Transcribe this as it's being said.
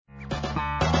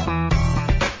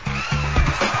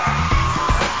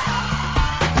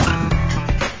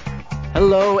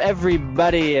Hello,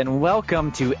 everybody, and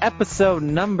welcome to episode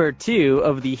number 2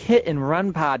 of the Hit and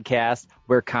Run podcast,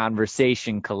 where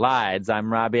conversation collides.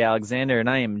 I'm Robbie Alexander, and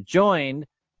I am joined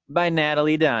by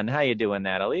Natalie Dunn. How you doing,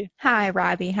 Natalie? Hi,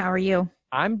 Robbie. How are you?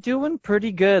 I'm doing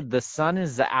pretty good. The sun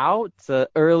is out. It's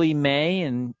early May,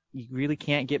 and you really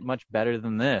can't get much better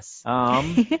than this. How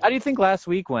do you think last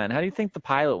week went? How do you think the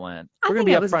pilot went? We're going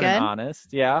to be upfront and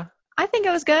honest. Yeah? I think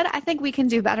it was good. I think we can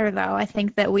do better, though. I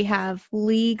think that we have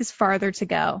leagues farther to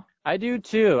go. I do,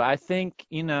 too. I think,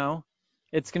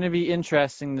 it's going to be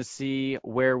interesting to see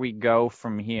where we go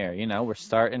from here. We're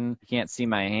starting, you can't see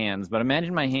my hands, but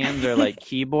imagine my hands are like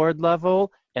keyboard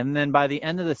level. And then by the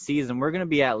end of the season, we're going to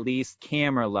be at least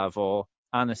camera level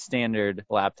on a standard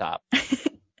laptop.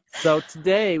 So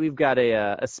today we've got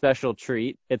a special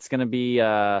treat. It's going to be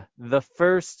the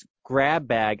first grab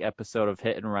bag episode of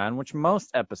Hit and Run, which most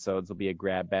episodes will be a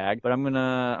grab bag. But I'm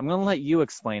gonna let you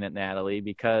explain it, Natalie,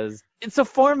 because it's a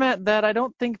format that I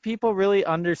don't think people really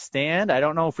understand. I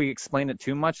don't know if we explained it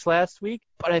too much last week,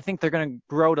 but I think they're gonna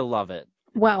grow to love it.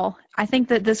 Well, I think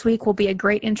that this week will be a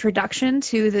great introduction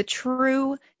to the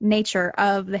true nature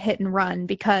of the hit and run,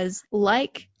 because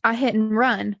like a hit and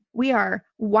run, we are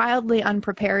wildly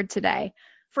unprepared today.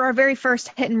 For our very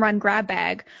first hit and run grab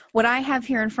bag, what I have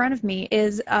here in front of me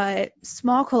is a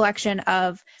small collection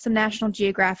of some National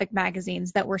Geographic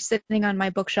magazines that were sitting on my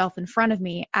bookshelf in front of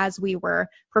me as we were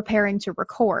preparing to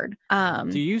record.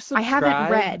 Do you subscribe? I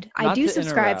haven't read. I do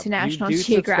subscribe to National Geographic.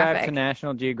 You do subscribe to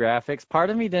National Geographics. Part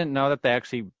of me didn't know that they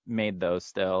actually made those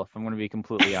still, if I'm going to be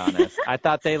completely honest. I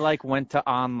thought they went to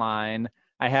online.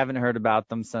 I haven't heard about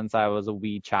them since I was a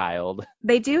wee child.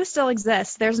 They do still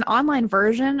exist. There's an online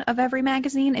version of every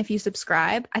magazine if you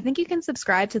subscribe. I think you can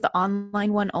subscribe to the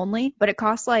online one only, but it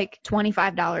costs like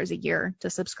 $25 a year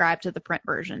to subscribe to the print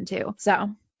version too.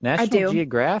 So National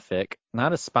Geographic,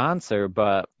 not a sponsor,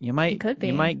 but you might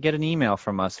get an email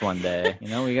from us one day.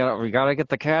 We gotta get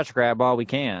the cash grab while we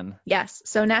can. Yes,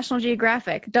 so National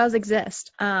Geographic does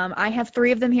exist. I have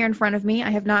 3 of them here in front of me.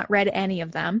 I have not read any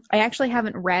of them. I actually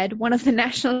haven't read one of the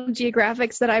National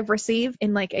Geographics that I've received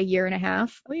in like a year and a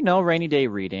half. Rainy day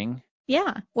reading.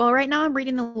 Yeah. Well, right now I'm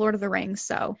reading The Lord of the Rings,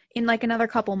 so in like another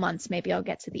couple months, maybe I'll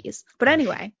get to these. But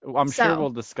anyway. I'm sure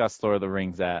we'll discuss Lord of the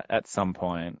Rings at some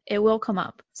point. It will come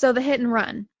up. So the hit and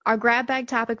run. Our grab bag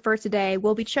topic for today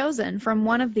will be chosen from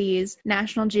one of these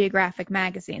National Geographic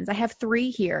magazines. I have 3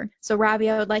 here. So,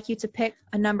 Robbie, I would like you to pick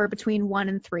a number between 1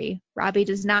 and 3. Robbie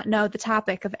does not know the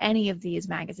topic of any of these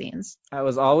magazines. I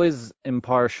was always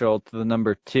impartial to the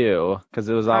number 2 because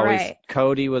it was always right.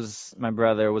 Cody my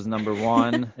brother was number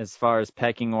 1 as far as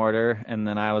pecking order, and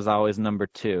then I was always number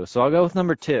 2. So I'll go with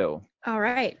number 2. All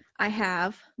right. I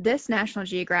have this National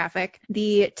Geographic.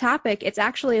 The topic, it's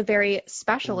actually a very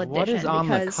special edition. What is on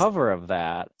the cover of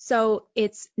that? So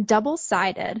it's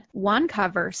double-sided. One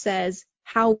cover says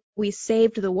How We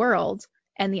Saved the World,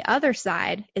 and the other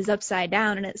side is upside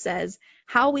down, and it says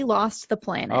How We Lost the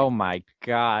Planet. Oh my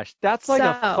gosh. That's like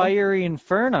a fiery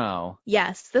inferno.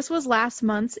 Yes, this was last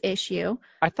month's issue.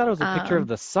 I thought it was a picture of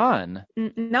the sun.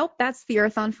 Nope, that's the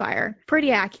Earth on fire.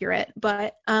 Pretty accurate,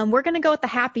 but we're going to go with the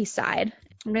happy side.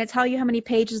 I'm going to tell you how many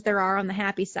pages there are on the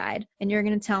happy side, and you're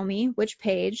going to tell me which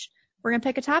page we're going to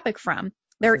pick a topic from.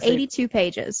 There are 82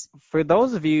 pages. For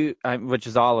those of you, which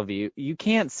is all of you, you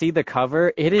can't see the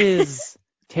cover. It is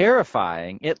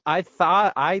terrifying.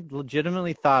 I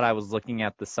legitimately thought I was looking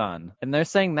at the sun. And they're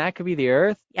saying that could be the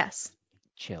Earth? Yes.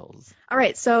 Chills. All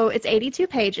right, so it's 82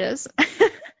 pages.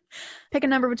 Pick a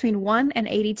number between 1 and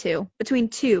 82. Between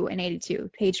 2 and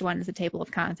 82. Page 1 is the table of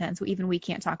contents. Even we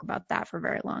can't talk about that for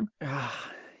very long.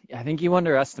 I think you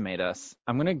underestimate us.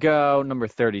 I'm going to go number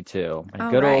 32.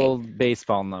 My good old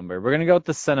baseball number. We're going to go with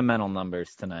the sentimental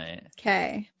numbers tonight.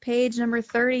 Okay. Page number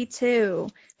 32.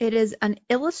 It is an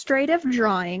illustrative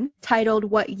drawing titled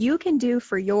What You Can Do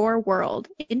for Your World.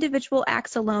 Individual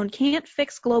acts alone can't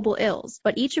fix global ills,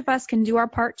 but each of us can do our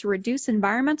part to reduce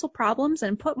environmental problems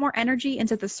and put more energy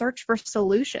into the search for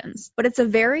solutions. But it's a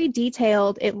very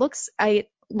detailed,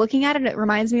 looking at it, it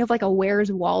reminds me of like a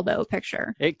Where's Waldo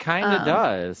picture. It kind of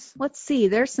does. Let's see.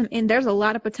 There's a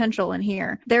lot of potential in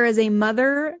here. There is a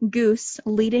mother goose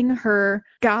leading her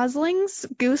gooselings,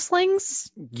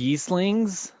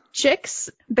 chicks,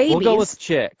 babies. We'll go with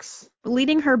chicks.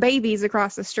 Leading her babies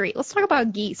across the street. Let's talk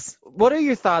about geese. What are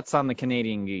your thoughts on the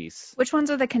Canadian geese? Which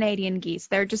ones are the Canadian geese?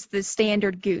 They're just the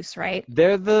standard goose, right?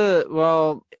 They're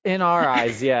in our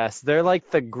eyes, yes. They're like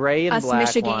the gray and black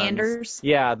Michiganders. ones.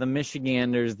 Yeah, the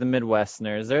Michiganders, the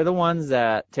Midwesterners. They're the ones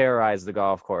that terrorize the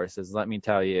golf courses, let me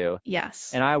tell you.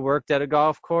 Yes. And I worked at a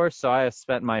golf course, so I have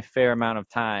spent my fair amount of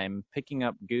time picking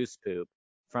up goose poop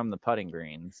from the putting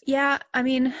greens. Yeah, I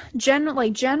mean,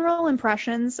 general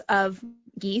impressions of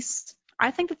geese,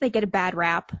 I think that they get a bad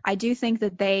rap. I do think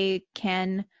that they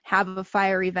can have a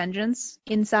fiery vengeance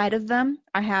inside of them.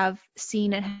 I have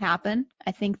seen it happen.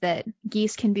 I think that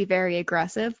geese can be very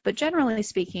aggressive, but generally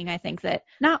speaking, I think that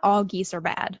not all geese are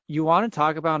bad. You want to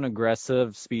talk about an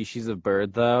aggressive species of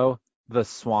bird, though? The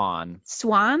swan.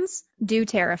 Swans do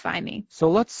terrify me. So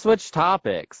let's switch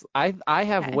topics. I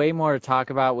have Okay. way more to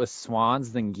talk about with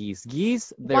swans than geese.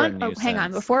 Geese, they're a nuisance. Hang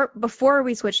on, before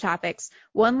we switch topics,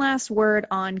 one last word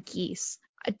on geese.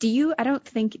 Do you have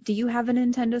a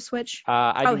Nintendo Switch?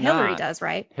 I do Hillary not. does,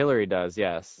 right? Hillary does,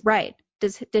 yes. Right.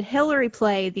 Did Hillary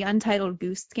play the Untitled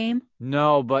Goose Game?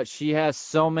 No, but she has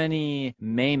so many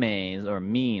memes or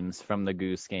memes from the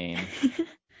Goose Game.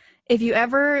 If you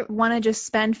ever want to just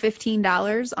spend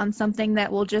 $15 on something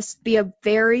that will just be a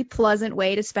very pleasant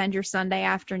way to spend your Sunday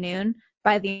afternoon,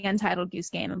 buy the Untitled Goose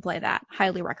Game and play that.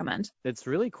 Highly recommend. It's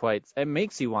really it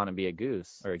makes you want to be a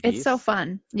goose or a geese. It's so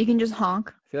fun. You can just honk.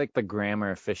 I feel like the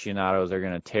grammar aficionados are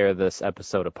going to tear this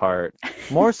episode apart.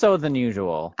 More so than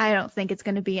usual. I don't think it's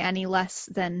going to be any less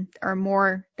than or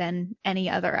more than any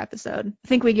other episode. I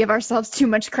think we give ourselves too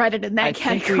much credit in that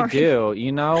category. I think we do.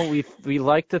 You know, we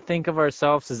like to think of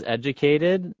ourselves as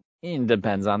educated. It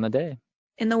depends on the day.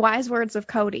 In the wise words of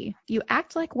Cody, you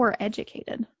act like we're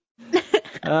educated.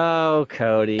 Oh,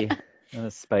 Cody. A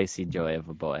spicy joy of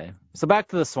a boy. So back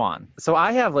to the swan. So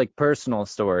I have like personal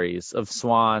stories of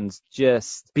swans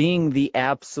just being the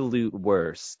absolute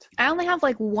worst. I only have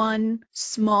like one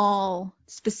small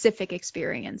specific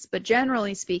experience, but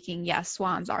generally speaking, yes,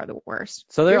 swans are the worst.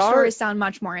 So your stories sound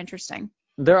much more interesting.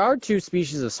 There are two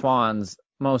species of swans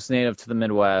most native to the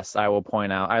Midwest, I will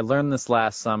point out. I learned this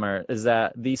last summer, is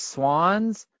that the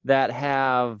swans that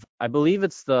have, I believe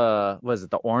it's the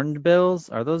orange bills?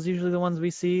 Are those usually the ones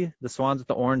we see? The swans with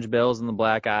the orange bills and the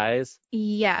black eyes?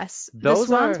 Yes. The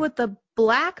swans with the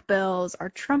black bills are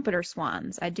trumpeter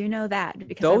swans. I do know that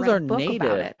because I read a book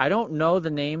about it. I don't know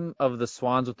the name of the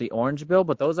swans with the orange bill,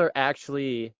 but those are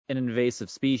actually an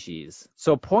invasive species.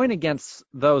 So point against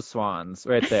those swans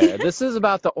right there. This is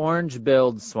about the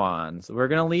orange-billed swans. We're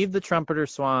going to leave the trumpeter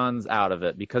swans out of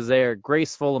it because they are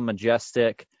graceful and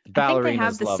majestic. Ballerinas I think they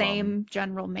have the same them.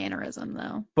 general mannerism,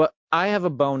 though. But I have a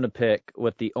bone to pick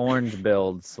with the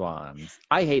orange-billed swans.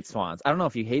 I hate swans. I don't know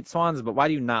if you hate swans, but why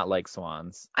do you not like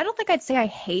swans? I don't think I'd say I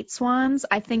hate swans.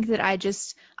 I think that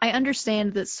I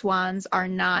understand that swans are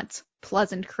not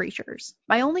pleasant creatures.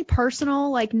 My only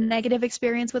personal negative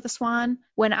experience with a swan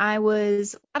when I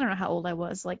don't know how old I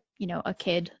was, a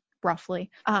kid roughly.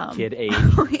 Kid age.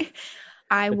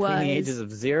 Between the ages of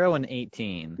 0 and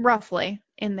 18. Roughly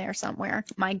in there somewhere.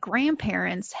 My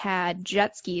grandparents had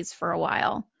jet skis for a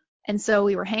while. And so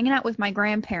we were hanging out with my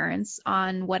grandparents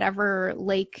on whatever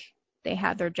lake they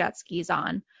had their jet skis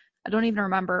on. I don't even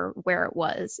remember where it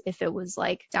was, if it was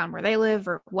down where they live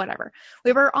or whatever.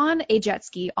 We were on a jet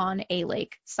ski on a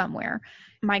lake somewhere.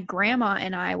 My grandma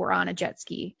and I were on a jet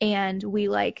ski and we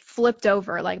flipped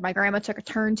over. My grandma took a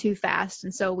turn too fast.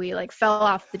 And so we fell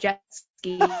off the jet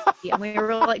ski and we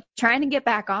were trying to get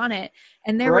back on it.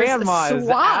 And there Grandma was a swan. Is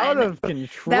out of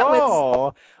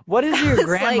control. What is your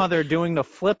grandmother doing to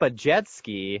flip a jet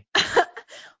ski?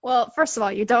 Well, first of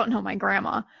all, you don't know my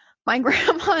grandma. My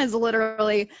grandma is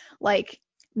literally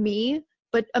me,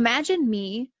 but imagine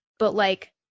me, but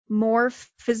more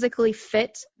physically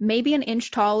fit, maybe an inch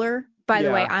taller. By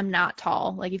the way, I'm not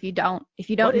tall. If you don't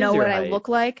know what I look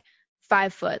like,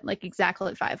 5 foot,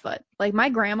 exactly 5 foot. My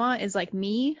grandma is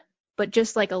me, but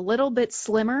just a little bit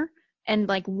slimmer and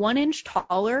 1 inch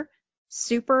taller,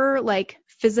 super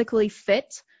physically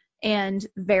fit and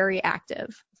very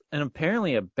active. And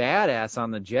apparently a badass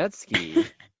on the jet ski.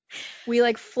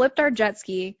 We flipped our jet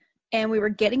ski and we were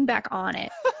getting back on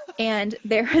it. And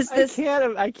there was this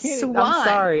I can't swan. I'm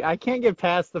sorry. I can't get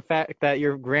past the fact that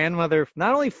your grandmother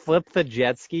not only flipped the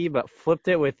jet ski, but flipped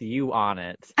it with you on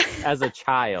it as a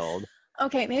child.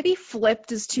 Okay, maybe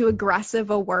flipped is too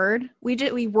aggressive a word.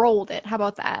 We rolled it. How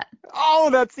about that? Oh,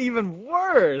 that's even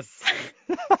worse.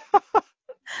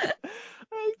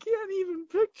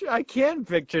 I can't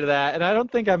picture that, and I don't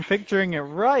think I'm picturing it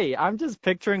right. I'm just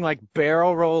picturing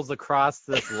barrel rolls across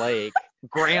this lake,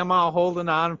 grandma holding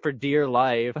on for dear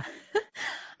life.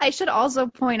 I should also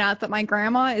point out that my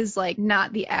grandma is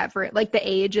not the average, the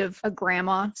age of a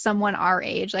grandma, someone our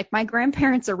age. My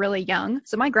grandparents are really young,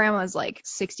 so my grandma is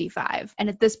 65, and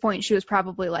at this point she was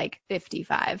probably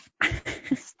 55.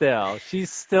 Still, she's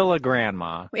still a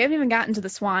grandma. We haven't even gotten to the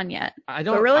swan yet.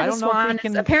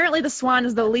 Apparently the swan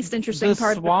is the least interesting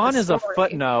part of the story. The swan is a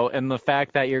footnote in the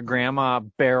fact that your grandma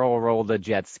barrel rolled a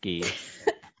jet ski.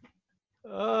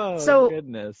 Oh, So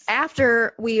goodness.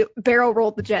 after we barrel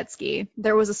rolled the jet ski,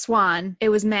 there was a swan. It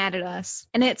was mad at us.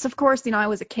 And it's, of course, I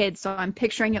was a kid, so I'm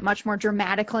picturing it much more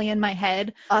dramatically in my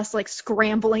head. Us like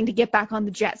scrambling to get back on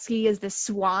the jet ski as this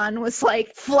swan was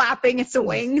like flapping its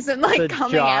wings and like The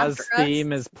coming Jaws after us.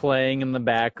 theme is playing in the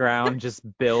background, just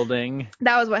building.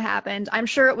 That was what happened. I'm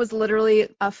sure it was literally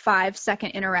a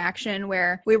 5-second interaction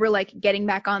where we were like getting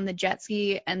back on the jet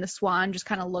ski and the swan just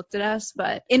kind of looked at us.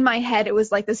 But in my head, it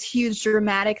was like this huge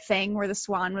dramatic thing where the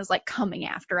swan was like coming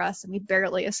after us and we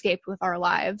barely escaped with our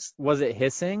lives. Was it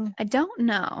hissing? I don't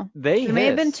know. They There may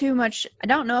have been hiss. too much. I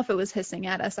don't know if it was hissing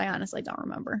at us. I honestly don't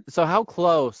remember. So how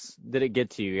close did it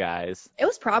get to you guys? It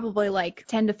was probably like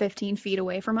 10 to 15 feet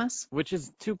away from us. Which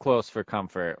is too close for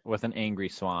comfort with an angry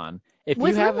swan. If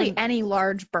With you really haven't, any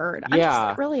large bird. I'm just yeah,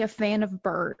 not really a fan of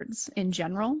birds in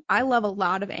general. I love a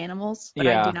lot of animals, but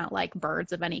I yeah. do not like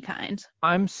birds of any kind.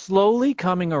 I'm slowly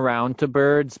coming around to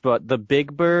birds, but the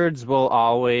big birds will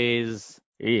always.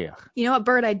 Ugh. You know what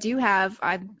bird I do have?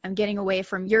 I'm getting away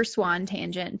from your swan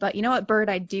tangent, but you know what bird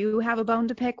I do have a bone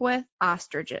to pick with?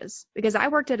 Ostriches. Because I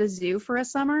worked at a zoo for a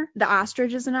summer. The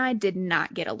ostriches and I did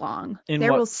not get along. In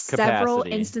There what were several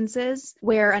capacity? instances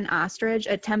where an ostrich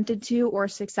attempted to or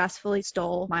successfully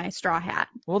stole my straw hat.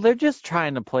 Well, they're just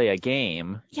trying to play a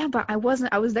game. Yeah, but I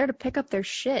wasn't. I was there to pick up their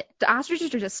shit. The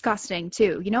ostriches are disgusting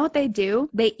too. You know what they do?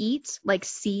 They eat like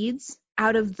seeds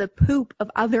out of the poop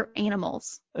of other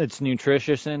animals. It's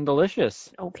nutritious and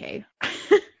delicious. Okay.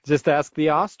 Just ask the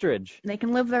ostrich. They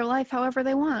can live their life however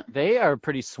they want. They are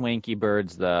pretty swanky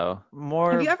birds, though.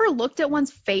 More Have you ever looked at one's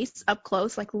face up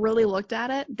close, like really looked at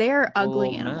it? They're ugly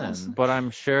little animals. men. But I'm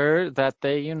sure that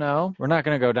we're not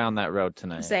going to go down that road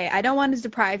tonight. Say, I don't want to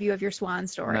deprive you of your swan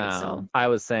story, No, so. I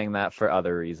was saying that for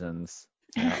other reasons.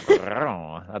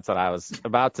 That's what I was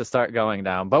about to start going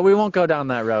down, but we won't go down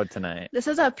that road tonight. This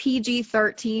is a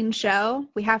PG-13 show.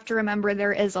 We have to remember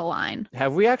there is a line.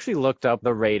 Have we actually looked up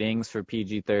the ratings for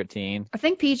PG-13? I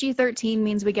think PG-13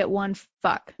 means we get one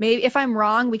fuck. Maybe if I'm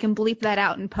wrong, we can bleep that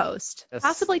out in post. Yes.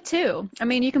 Possibly two. I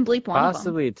mean, you can bleep one of them.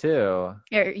 Possibly two.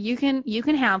 Here, you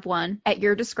can have one at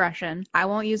your discretion. I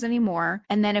won't use any more.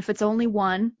 And then if it's only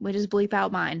one, we just bleep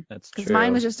out mine. That's true. Because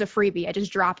mine was just a freebie. I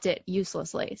just dropped it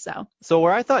uselessly. So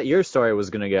where I thought your story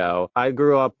was going to go, I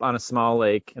grew up on a small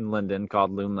lake in Linden called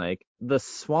Loon Lake. The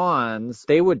swans,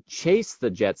 they would chase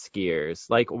the jet skiers.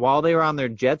 Like, while they were on their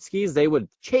jet skis, they would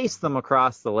chase them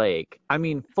across the lake. I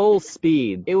mean, full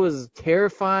speed. It was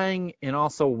terrifying and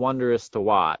also wondrous to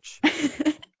watch.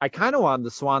 I kind of wanted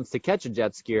the swans to catch a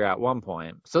jet skier at one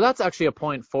point. So that's actually a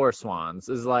point for swans,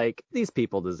 is like, these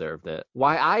people deserved it.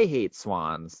 Why I hate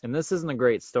swans, and this isn't a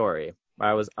great story.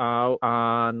 I was out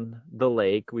on the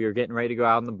lake. We were getting ready to go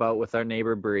out on the boat with our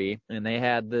neighbor Bree, and they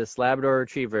had this Labrador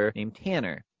Retriever named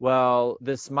Tanner. Well,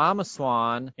 this mama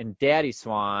swan and daddy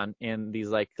swan and these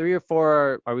like 3 or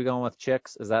 4, are we going with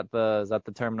chicks? Is that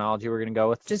the terminology we're going to go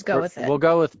with? Just go with it. We'll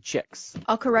go with chicks.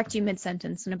 I'll correct you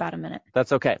mid-sentence in about a minute.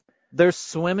 That's okay. They're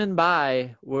swimming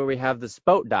by where we have this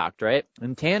boat docked, right?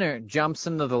 And Tanner jumps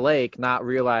into the lake, not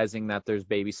realizing that there's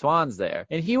baby swans there.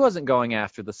 And he wasn't going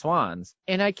after the swans.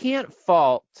 And I can't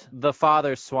fault the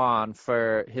father swan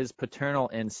for his paternal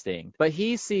instinct. But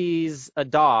he sees a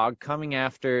dog coming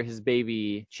after his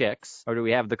baby chicks. Or do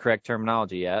we have the correct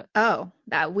terminology yet? Oh,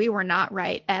 that we were not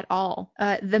right at all.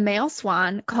 The male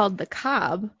swan, called the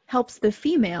cob, helps the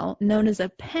female, known as a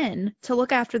pen, to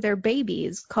look after their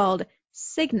babies, called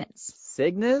cygnets.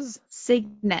 Cygnets?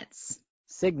 Cygnets.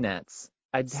 Cygnets.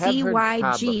 I have heard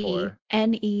cob before.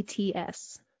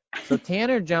 Cygnets. So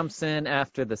Tanner jumps in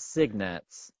after the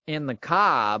cygnets. And the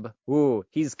cob,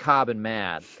 he's cobbing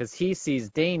mad because he sees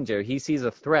danger. He sees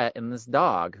a threat in this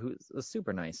dog, who's a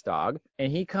super nice dog.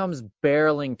 And he comes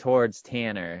barreling towards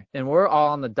Tanner. And we're all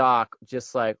on the dock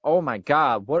just like, oh my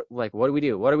God, what do we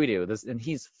do? What do we do? And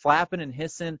he's flapping and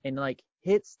hissing and like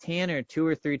hits Tanner 2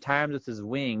 or 3 times with his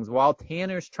wings while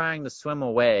Tanner's trying to swim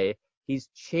away. He's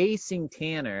chasing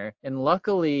Tanner, and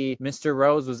luckily Mr.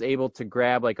 Rose was able to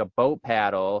grab like a boat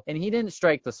paddle, and he didn't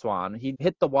strike the swan. He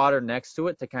hit the water next to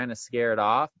it to kind of scare it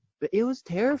off. But it was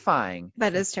terrifying.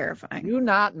 That is terrifying. Do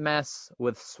not mess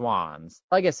with swans.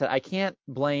 Like I said, I can't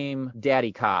blame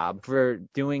Daddy Cobb for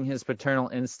doing his paternal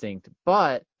instinct,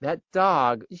 but that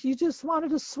dog, he just wanted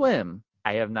to swim.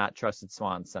 I have not trusted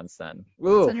swans since then.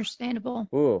 It's understandable.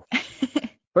 Ooh.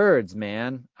 Birds,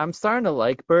 man. I'm starting to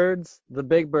like birds. The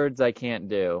big birds I can't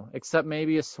do, except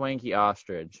maybe a swanky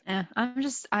ostrich. I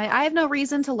have no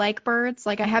reason to like birds.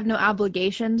 Like, I have no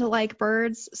obligation to like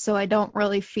birds, so I don't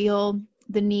really feel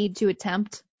the need to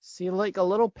attempt See, like a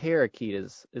little parakeet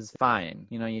is fine.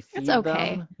 You know, you It's feed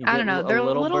okay. them, you I get don't know. a little Their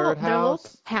little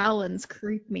birdhouse. talons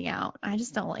creep me out. I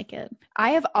just don't like it.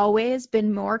 I have always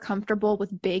been more comfortable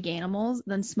with big animals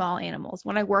than small animals.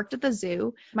 When I worked at the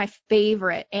zoo, my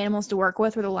favorite animals to work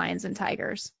with were the lions and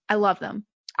tigers. I love them.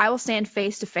 I will stand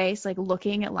face to face, like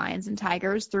looking at lions and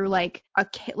tigers through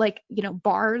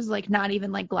bars, like not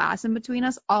even like glass in between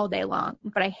us all day long.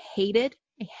 But I hated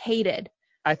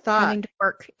I thought having to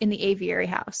work in the aviary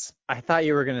house. I thought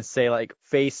you were gonna say like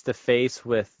face to face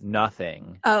with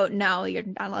nothing. Oh, no, you're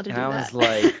not allowed to And do I that. was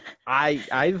like,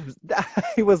 I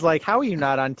was like, how are you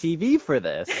not on TV for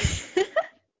this?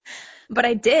 But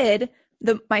I did.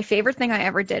 My favorite thing I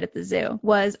ever did at the zoo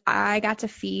was I got to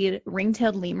feed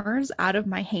ring-tailed lemurs out of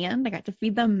my hand. I got to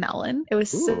feed them melon. It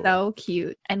was Ooh, so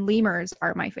cute. And lemurs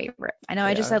are my favorite. I know I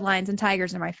they just are. said lions and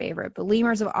tigers are my favorite, but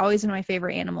lemurs have always been my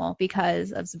favorite animal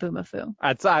because of Zaboomafoo.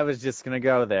 I was just gonna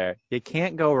go there. You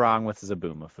can't go wrong with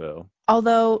Zaboomafoo.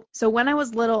 Although, so when I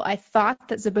was little, I thought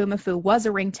that Zaboomafoo was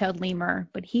a ring-tailed lemur,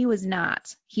 but he was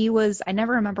not. I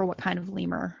never remember what kind of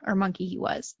lemur or monkey he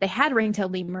was. They had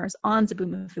ring-tailed lemurs on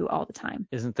Zaboomafoo all the time.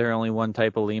 Isn't there only one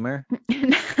type of lemur?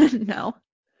 No.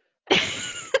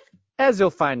 As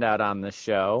you'll find out on this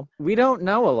show, we don't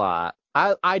know a lot.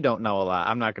 I don't know a lot.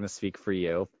 I'm not going to speak for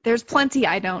you. There's plenty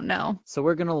I don't know. So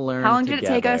we're going to learn How long together. did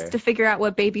it take us to figure out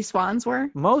what baby swans were?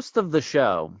 Most of the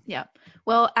show. Yeah.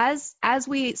 Well, as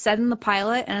we said in the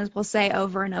pilot, and as we'll say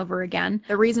over and over again,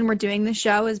 the reason we're doing this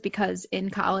show is because in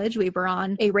college we were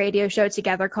on a radio show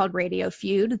together called Radio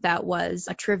Feud that was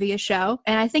a trivia show.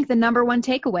 And I think the number one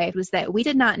takeaway was that we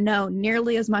did not know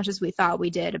nearly as much as we thought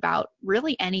we did about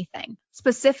really anything.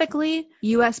 Specifically,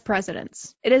 U.S.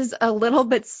 presidents. It is a little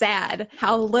bit sad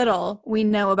how little we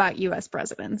know about U.S.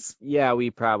 presidents. Yeah, we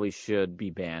probably should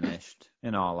be banished,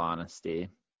 in all honesty.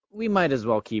 We might as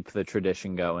well keep the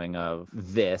tradition going of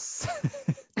this,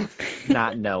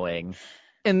 not knowing.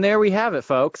 And there we have it,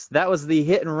 folks. That was the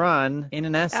hit and run in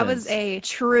an essence. That was a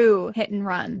true hit and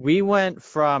run. We went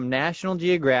from National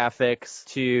Geographics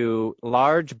to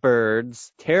large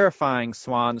birds, terrifying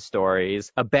swan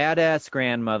stories, a badass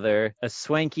grandmother, a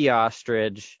swanky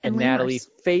ostrich, and Natalie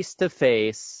face to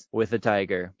face with a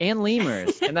tiger. And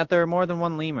lemurs, and that there are more than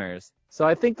one lemurs. So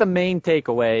I think the main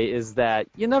takeaway is that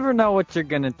you never know what you're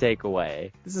going to take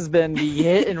away. This has been the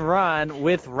hit and run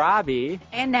with Robbie.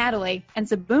 And Natalie. And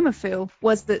Zaboomafoo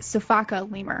was the Sofaka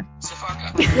lemur.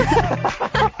 Sofaka.